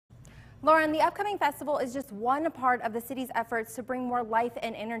Lauren, the upcoming festival is just one part of the city's efforts to bring more life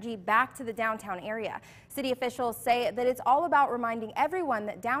and energy back to the downtown area. City officials say that it's all about reminding everyone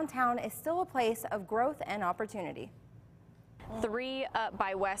that downtown is still a place of growth and opportunity. 3 up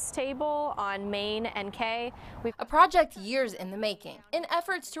by West Table on Main and K. A project years in the making. In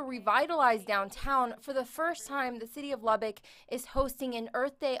efforts to revitalize downtown, for the first time, the city of Lubbock is hosting an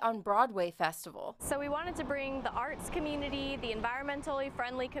Earth Day on Broadway festival. So we wanted to bring the arts community, the environmentally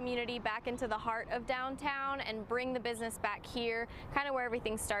friendly community back into the heart of downtown and bring the business back here, kind of where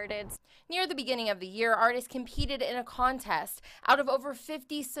everything started. Near the beginning of the year, artists competed in a contest. Out of over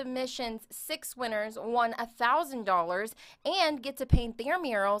 50 submissions, 6 winners won $1,000 and get to paint their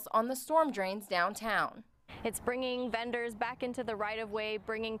murals on the storm drains downtown. It's bringing vendors back into the right-of-way,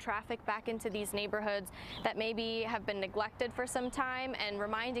 bringing traffic back into these neighborhoods that maybe have been neglected for some time, and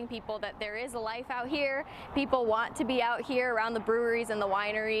reminding people that there is a life out here. People want to be out here around the breweries and the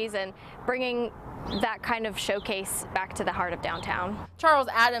wineries, and bringing that kind of showcase back to the heart of downtown. Charles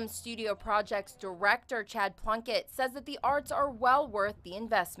Adams Studio Projects Director Chad Plunkett says that the arts are well worth the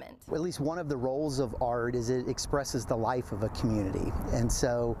investment. At least one of the roles of art is it expresses the life of a community, and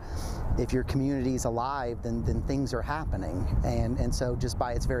so if your community is alive, then things are happening, and so just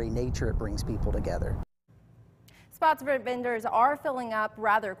by its very nature it brings people together. Spots for vendors are filling up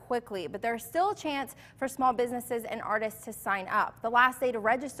rather quickly, but there's still a chance for small businesses and artists to sign up. The last day to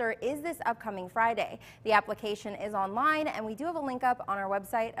register is this upcoming Friday. The application is online, and we do have a link up on our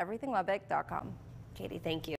website, everythinglubbock.com. Katie, thank you.